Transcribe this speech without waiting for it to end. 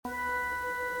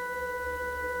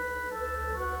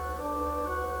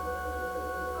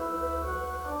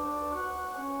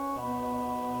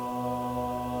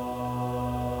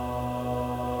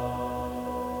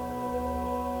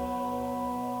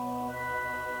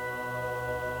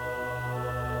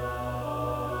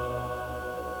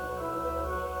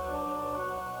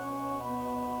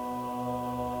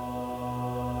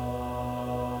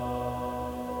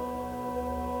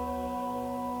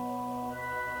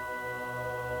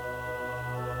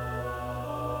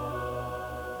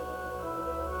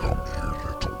Come here,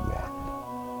 little one.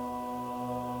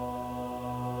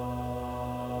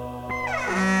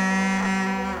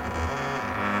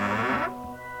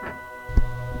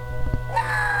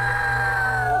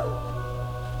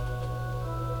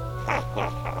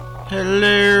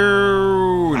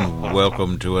 Hello, and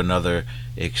welcome to another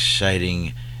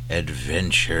exciting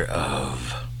adventure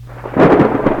of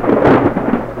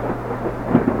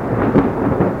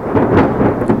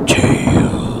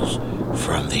Tales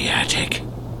from the Attic.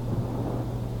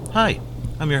 Hi,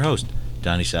 I'm your host,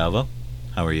 Donny Salvo.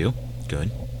 How are you?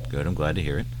 Good, I'm glad to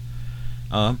hear it.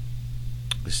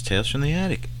 This is Tales from the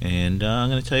Attic, and I'm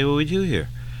going to tell you what we do here.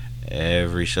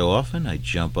 Every so often, I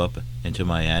jump up into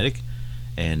my attic,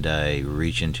 and I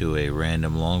reach into a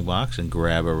random long box and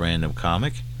grab a random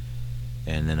comic,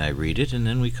 and then I read it, and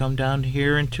then we come down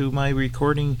here into my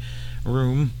recording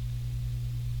room,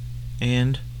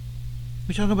 and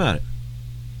we talk about it.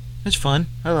 It's fun.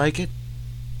 I like it.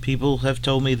 People have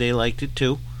told me they liked it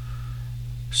too.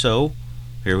 So,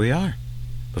 here we are.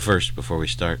 But first, before we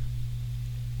start,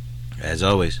 as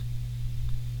always,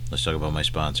 let's talk about my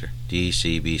sponsor,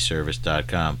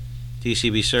 DCBService.com.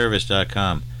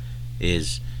 DCBService.com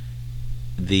is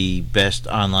the best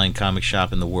online comic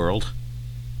shop in the world,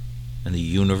 in the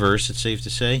universe, it's safe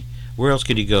to say. Where else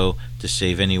could you go to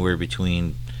save anywhere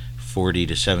between 40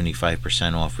 to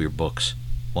 75% off your books?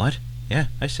 What? Yeah,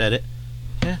 I said it.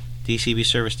 Yeah,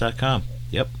 DCBService.com.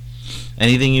 Yep.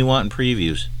 Anything you want in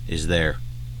previews is there.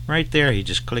 Right there. You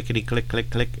just clickety click, click,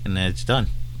 click, and then it's done.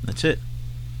 That's it.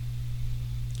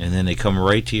 And then they come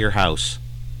right to your house.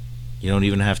 You don't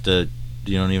even have to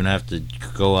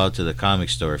go out to the comic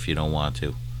store if you don't want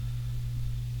to.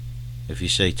 If you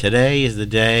say, today is the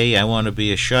day I want to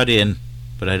be a shut-in,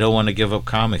 but I don't want to give up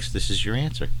comics, this is your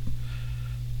answer.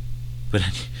 But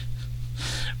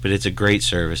it's a great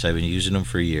service. I've been using them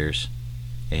for years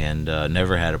and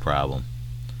never had a problem.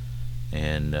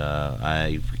 And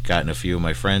I've gotten a few of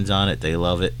my friends on it. They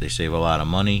love it. They save a lot of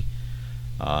money.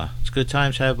 It's good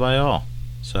times had by all.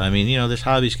 So, I mean, this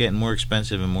hobby's getting more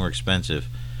expensive and more expensive.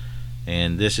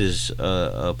 And this is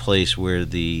a place where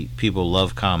the people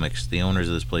love comics. The owners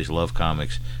of this place love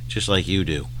comics, just like you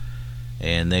do.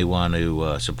 And they want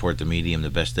to support the medium the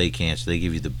best they can, so they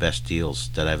give you the best deals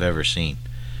that I've ever seen.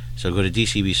 So go to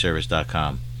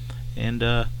DCBService.com and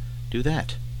do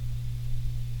that.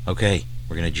 Okay,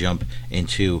 we're going to jump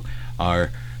into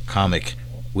our comic,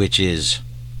 which is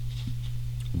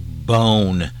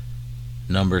Bone,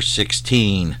 number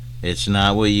 16. It's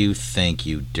not what you think,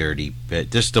 you dirty bit.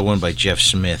 This is the one by Jeff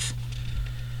Smith.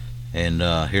 And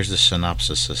here's the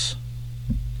synopsis.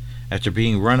 After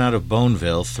being run out of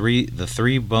Boneville, the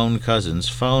three Bone cousins,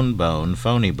 Phone Bone,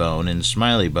 Phony Bone, and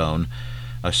Smiley Bone,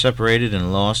 are separated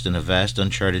and lost in a vast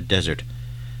uncharted desert.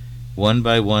 One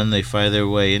by one, they find their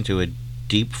way into a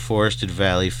deep forested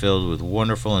valley filled with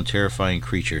wonderful and terrifying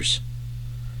creatures.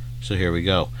 So here we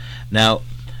go. Now,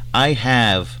 I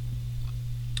have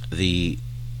the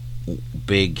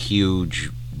big, huge,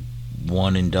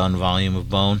 one-and-done volume of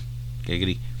Bone.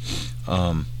 Giggity.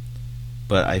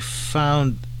 But I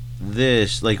found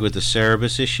this, like with the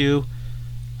Cerebus issue,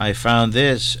 I found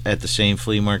this at the same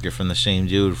flea market from the same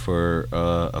dude for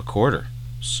a quarter.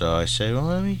 So I said, well,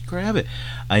 let me grab it.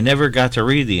 I never got to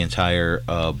read the entire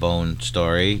Bone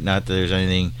story. Not that there's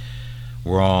anything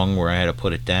wrong where I had to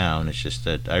put it down. It's just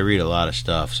that I read a lot of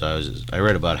stuff, so I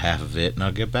read about half of it, and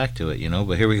I'll get back to it,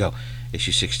 But here we go.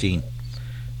 Issue 16,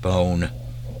 Bone.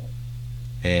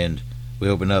 And we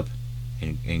open up,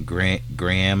 and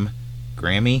Grammy,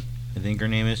 I think her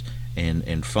name is,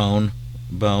 and Phone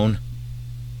Bone,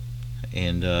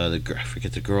 and I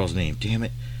forget the girl's name. Damn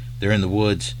it! They're in the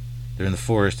woods, they're in the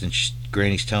forest, and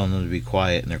Granny's telling them to be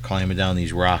quiet, and they're climbing down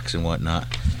these rocks and whatnot.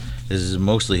 This is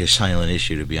mostly a silent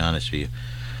issue, to be honest with you.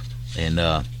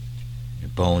 And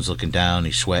Bone's looking down,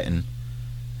 he's sweating,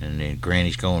 and then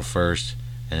Granny's going first.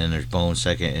 And then there's Bone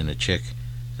second, and the chick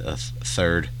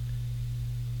third.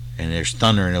 And there's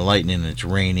thunder and lightning, and it's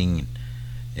raining.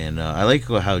 And I like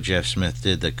how Jeff Smith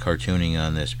did the cartooning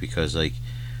on this, because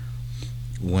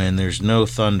when there's no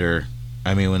thunder,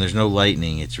 when there's no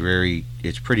lightning, it's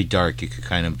pretty dark. You could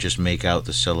kind of just make out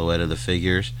the silhouette of the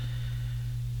figures,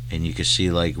 and you could see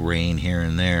rain here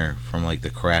and there from the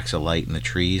cracks of light in the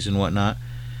trees and whatnot.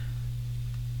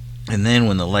 And then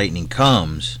when the lightning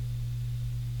comes,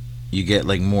 you get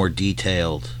more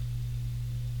detailed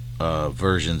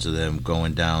versions of them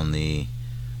going down the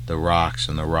rocks,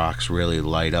 and the rocks really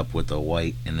light up with the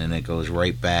white, and then it goes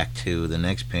right back to the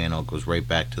next panel, goes right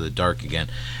back to the dark again.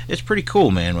 It's pretty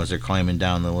cool, man, as they're climbing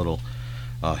down the little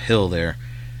hill there,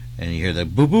 and you hear the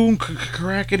boom boom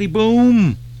crackety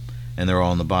boom, and they're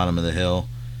all on the bottom of the hill,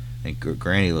 And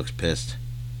Granny looks pissed.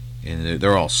 And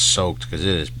they're all soaked because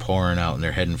it is pouring out, and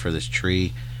they're heading for this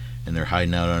tree, and they're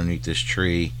hiding out underneath this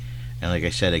tree. And like I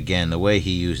said, again, the way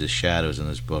he uses shadows in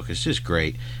this book is just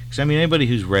great. Because, I mean, anybody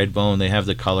who's read Bone, they have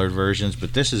the colored versions,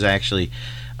 but this is actually,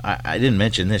 I didn't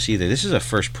mention this either. This is a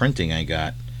first printing I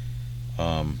got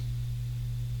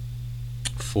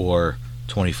for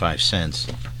 25 cents.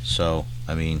 So,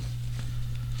 I mean,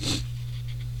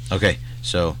 okay,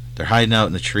 so they're hiding out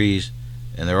in the trees,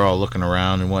 and they're all looking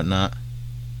around and whatnot.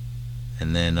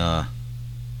 And then the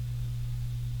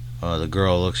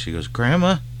girl looks, she goes,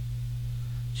 Grandma,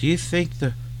 do you think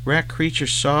the rat creature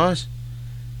saw us?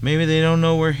 Maybe they don't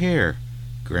know we're here.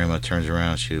 Grandma turns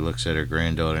around, she looks at her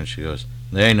granddaughter, and she goes,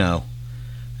 they know.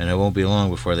 And it won't be long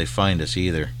before they find us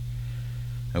either.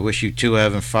 I wish you two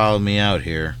haven't followed me out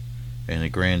here. And the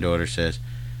granddaughter says,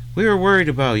 we were worried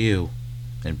about you.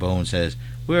 And Bone says,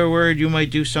 we were worried you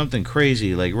might do something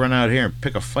crazy, like run out here and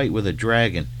pick a fight with a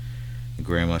dragon. And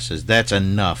Grandma says, that's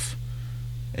enough.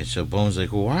 And so Bone's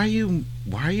like, well, why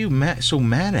are you so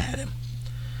mad at him?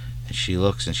 And she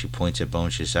looks and she points at Bone.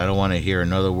 She says, I don't want to hear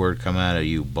another word come out of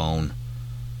you, Bone.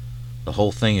 The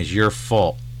whole thing is your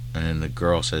fault. And then the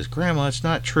girl says, Grandma, it's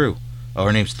not true. Oh,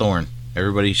 her name's Thorn.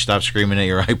 Everybody stop screaming at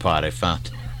your iPod, I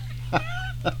found.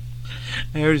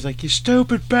 And everybody's like, you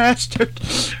stupid bastard.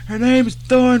 Her name is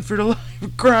Thorn, for the life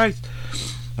of Christ.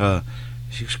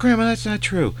 She goes, Grandma, that's not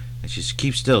true. And she says,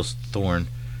 keep still, Thorn.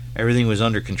 Everything was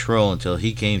under control until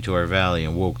he came to our valley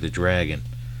and woke the dragon.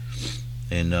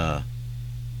 And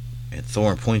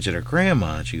Thorn points at her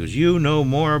grandma, and she goes, you know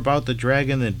more about the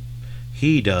dragon than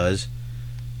he does.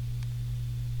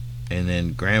 And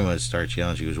then Grandma starts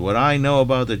yelling. She goes, what I know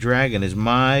about the dragon is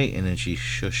my... And then she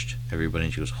shushed everybody,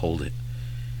 and she goes, hold it.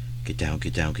 Get down,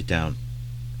 get down, get down.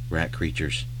 Rat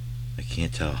creatures. I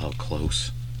can't tell how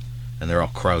close. And they're all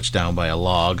crouched down by a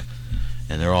log,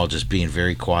 and they're all just being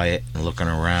very quiet and looking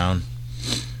around.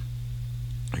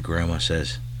 And Grandma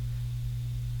says,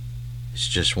 it's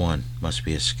just one. Must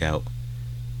be a scout.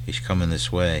 He's coming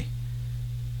this way.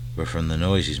 But from the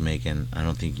noise he's making, I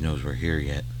don't think he knows we're here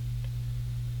yet.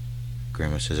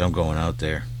 Grandma says, I'm going out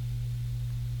there.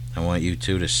 I want you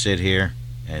two to sit here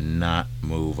and not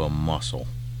move a muscle.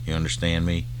 You understand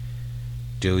me?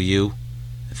 Do you?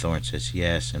 And Thorn says,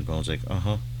 yes. And Bone's like,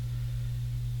 uh-huh.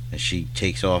 And she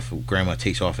takes off, Grandma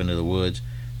takes off into the woods,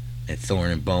 and Thorn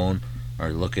and Bone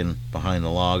are looking behind the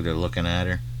log. They're looking at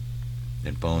her.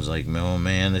 And Bone's like, oh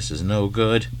man, this is no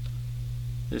good.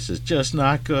 This is just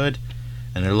not good.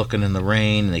 And they're looking in the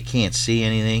rain, and they can't see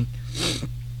anything.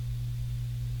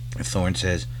 And Thorn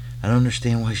says, I don't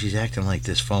understand why she's acting like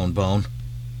this, Phone Bone.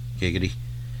 Giggity.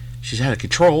 She's out of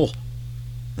control.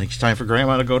 I think it's time for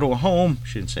Grandma to go to a home.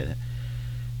 She didn't say that.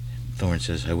 Thorn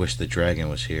says, I wish the dragon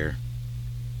was here.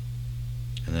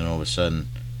 And then all of a sudden,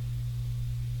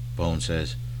 Bone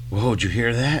says, whoa, did you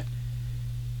hear that?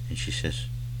 And she says,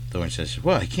 Thorn says,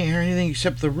 well, I can't hear anything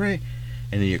except the rain.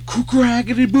 And then you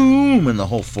crackety boom, and the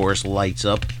whole forest lights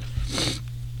up.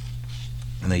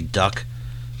 And they duck.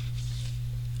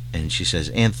 And she says,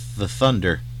 and the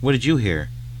thunder, what did you hear?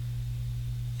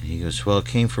 And he goes, well, it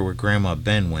came from where Grandma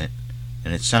Ben went,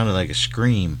 and it sounded like a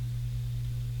scream.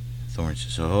 Thorn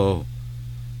says, oh.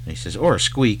 And he says, or a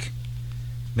squeak.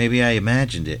 Maybe I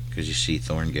imagined it, because you see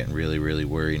Thorn getting really, really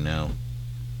worried now.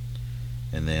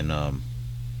 And then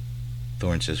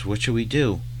Thorn says, what should we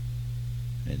do?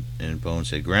 And Bone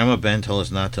said, Grandma Ben told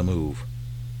us not to move.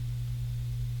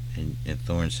 And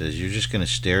Thorn says, you're just going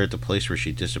to stare at the place where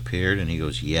she disappeared? And he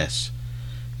goes, yes.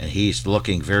 And he's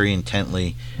looking very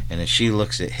intently, and then she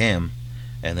looks at him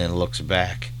and then looks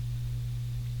back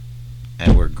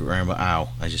at where Grandma... Ow,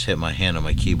 I just hit my hand on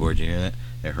my keyboard. Did you hear that?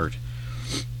 It hurt.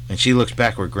 And she looks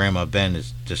back where Grandma Ben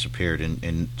has disappeared,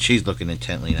 and she's looking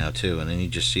intently now too. And then you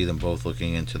just see them both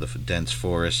looking into the dense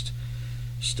forest,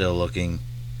 still looking.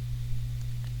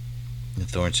 And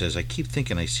Thorn says, I keep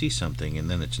thinking I see something, and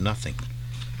then it's nothing.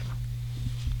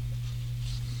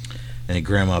 And then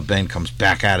Grandma Ben comes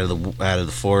back out of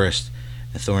the forest,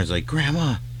 and Thorn's like,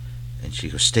 Grandma, and she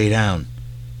goes, stay down.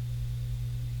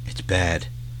 It's bad.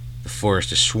 The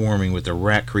forest is swarming with the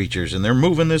rat creatures, and they're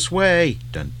moving this way.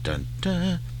 Dun dun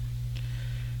dun.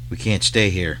 We can't stay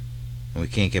here, and we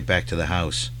can't get back to the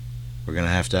house. We're gonna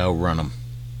have to outrun them.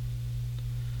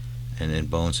 And then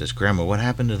Bone says, Grandma, what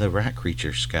happened to the rat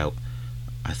creature, Scout?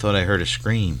 I thought I heard a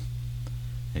scream.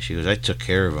 And she goes, I took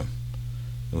care of him.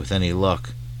 And with any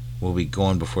luck, we'll be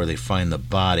gone before they find the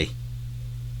body.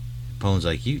 Bone's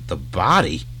like, the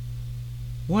body?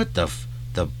 What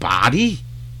the body?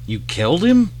 You killed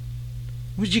him?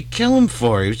 What'd you kill him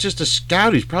for? He was just a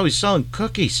scout. He's probably selling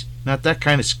cookies. Not that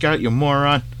kind of scout, you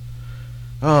moron.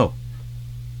 Oh.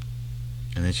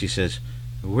 And then she says,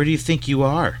 where do you think you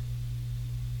are?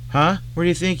 Huh? Where do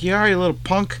you think you are, you little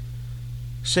punk?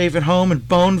 Safe at home in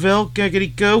Boneville?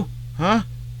 Giggity goo? Huh?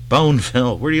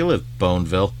 Boneville. Where do you live,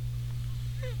 Boneville?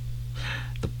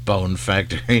 The Bone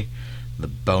Factory. The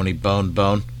bony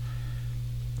bone.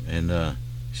 And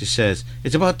she says,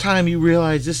 it's about time you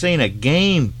realize this ain't a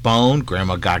game, Bone.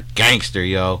 Grandma got gangster,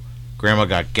 yo. Grandma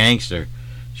got gangster.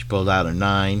 She pulled out her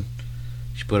 9.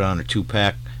 She put on her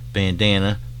 2-pack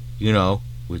bandana,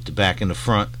 with the back and the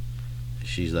front.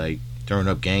 She's like throwing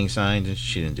up gang signs, and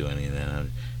she didn't do any of that.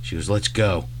 She goes, let's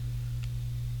go.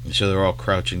 And so they're all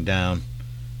crouching down.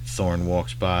 Thorn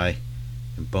walks by,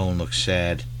 and Bone looks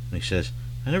sad. And he says,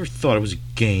 I never thought it was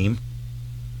a game.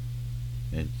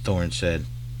 And Thorn said,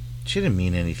 she didn't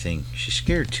mean anything. She's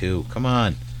scared too. Come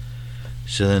on.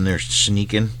 So then they're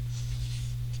sneaking.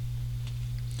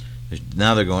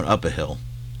 Now they're going up a hill,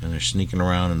 and they're sneaking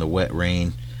around in the wet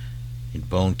rain. And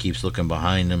Bone keeps looking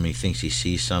behind him. He thinks he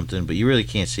sees something, but you really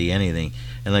can't see anything.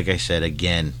 And like I said,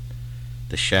 again,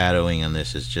 the shadowing on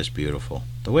this is just beautiful.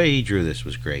 The way he drew this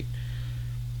was great.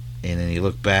 And then he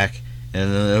looked back,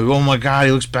 and then, oh my God,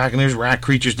 he looks back, and there's rat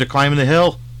creatures. They're climbing the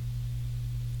hill.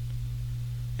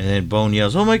 And then Bone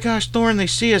yells, oh my gosh, Thorn, they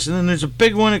see us. And then there's a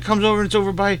big one that comes over, and it's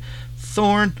over by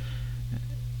Thorn.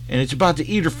 And it's about to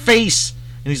eat her face.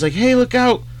 And he's like, hey, look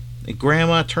out. And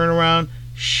Grandma turned around.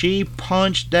 She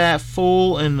punched that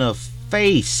fool in the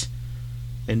face.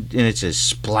 And it says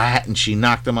splat, and she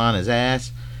knocked him on his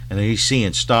ass. And then he's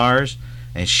seeing stars.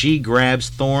 And she grabs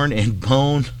Thorn and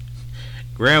Bone.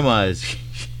 Grandma is...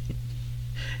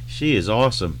 she is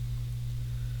awesome.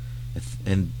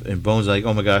 And Bone's like,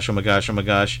 oh my gosh. And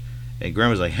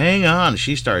Grandma's like, hang on.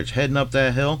 She starts heading up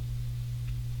that hill.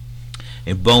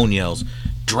 And Bone yells,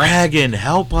 dragon,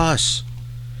 help us.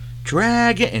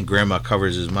 Dragon. And Grandma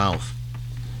covers his mouth.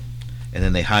 And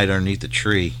then they hide underneath the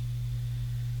tree.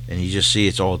 And you just see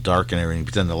it's all dark and everything.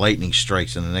 But then the lightning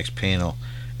strikes in the next panel.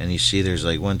 And you see there's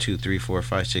like 1, 2, 3, 4,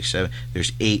 5, 6, 7.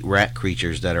 There's 8 rat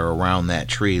creatures that are around that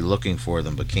tree looking for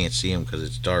them, but can't see them because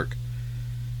it's dark.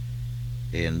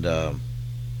 And the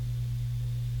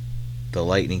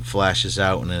lightning flashes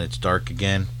out, and then it's dark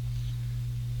again.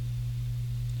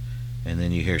 And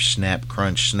then you hear snap,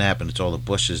 crunch, snap, and it's all the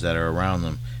bushes that are around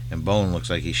them. And Bone looks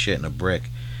like he's shitting a brick.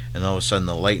 And all of a sudden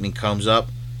the lightning comes up,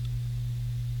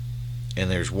 and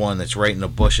there's one that's right in the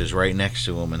bushes right next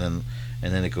to him. And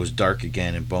then it goes dark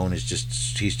again, and Bone is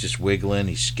he's just wiggling.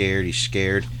 He's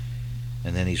scared.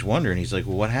 And then he's wondering, he's like,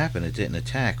 well, what happened? It didn't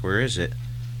attack. Where is it?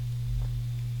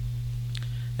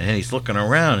 And then he's looking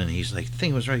around, and he's like, the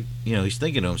thing was right. He's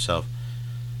thinking to himself,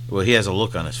 well, he has a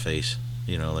look on his face.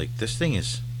 Like, this thing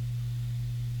is,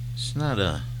 it's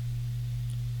not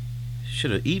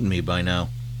should have eaten me by now.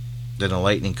 Then the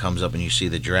lightning comes up, and you see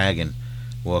the dragon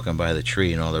walking by the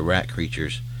tree, and all the rat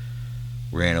creatures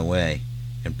ran away.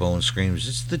 And Bone screams,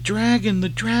 it's the dragon, the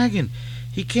dragon.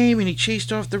 He came and he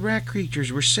chased off the rat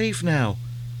creatures. We're safe now.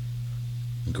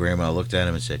 And Grandma looked at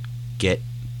him and said, get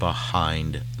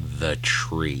behind the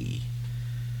tree.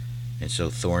 And so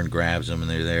Thorn grabs him,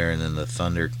 and they're there, and then the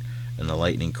thunder and the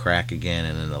lightning crack again,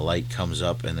 and then the light comes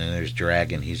up, and then there's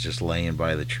Dragon. He's just laying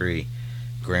by the tree.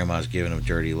 Grandma's giving him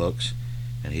dirty looks,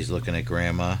 and he's looking at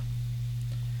Grandma.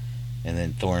 And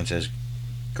then Thorn says,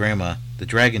 Grandma, the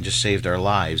dragon just saved our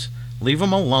lives. Leave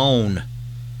him alone.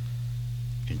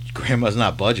 And Grandma's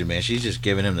not budging, man. She's just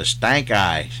giving him the stank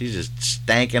eye. She's just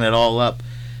stanking it all up.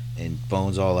 And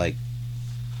Bone's all like,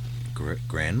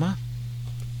 Grandma?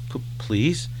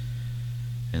 Please?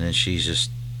 And then she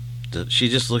just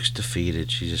looks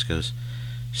defeated. She just goes,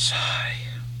 sigh.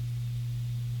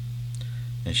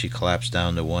 And she claps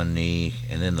down to one knee,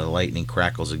 and then the lightning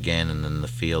crackles again, and in the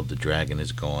field the dragon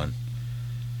is gone.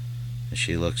 And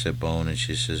she looks at Bone and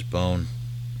she says, Bone,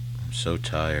 I'm so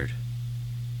tired.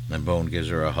 And Bone gives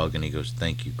her a hug and he goes,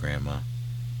 thank you, Grandma.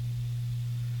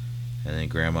 And then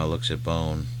Grandma looks at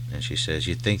Bone and she says,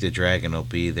 you think the dragon will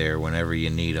be there whenever you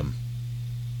need him?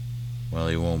 Well,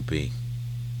 he won't be.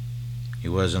 He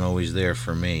wasn't always there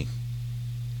for me.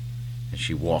 And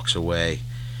she walks away,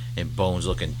 and Bone's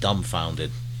looking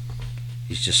dumbfounded.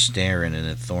 He's just staring, and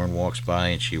then Thorn walks by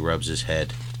and she rubs his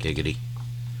head. Giggity.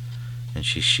 And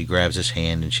she grabs his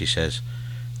hand and she says,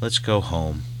 let's go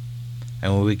home.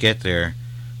 And when we get there,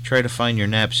 try to find your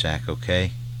knapsack,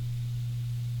 okay?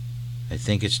 I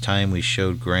think it's time we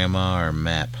showed Grandma our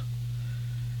map.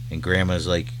 And Grandma's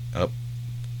like up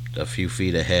a few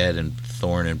feet ahead, and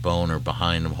Thorn and Bone are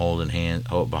behind them,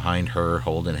 behind her,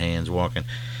 holding hands, walking.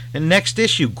 And next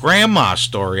issue, Grandma's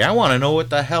story. I want to know what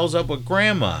the hell's up with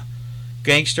Grandma.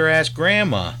 Gangster ass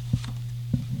Grandma.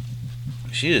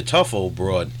 She's a tough old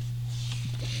broad.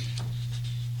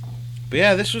 But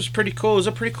yeah, this was pretty cool. It was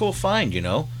a pretty cool find, you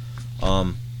know.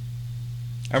 I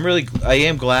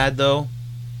am glad though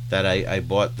that I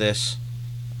bought this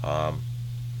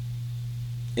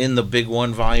in the big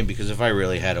one volume, because if I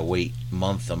really had to wait a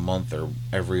month, or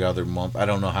every other month, I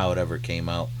don't know how it ever came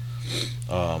out.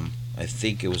 I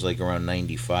think it was like around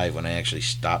 95 when I actually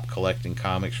stopped collecting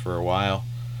comics for a while,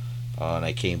 and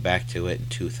I came back to it in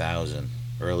 2000,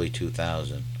 early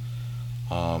 2000.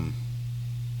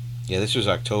 Yeah, this was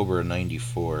October of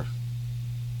 94.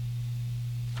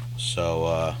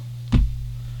 So,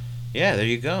 yeah, there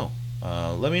you go.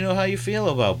 Let me know how you feel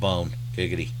about Bone,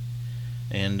 Giggity.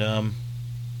 And,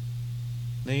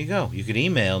 there you go. You can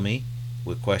email me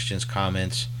with questions,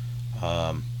 comments,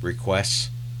 requests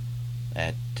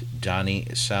at Donny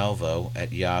Salvo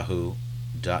at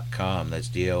yahoo.com. That's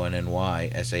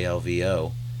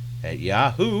DONNYSALVO at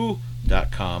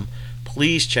yahoo.com.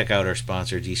 Please check out our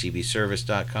sponsor,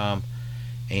 DCBService.com.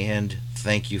 And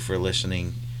thank you for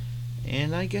listening.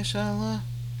 And I guess I'll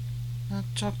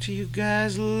talk to you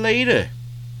guys later.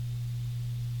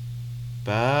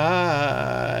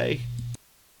 Bye.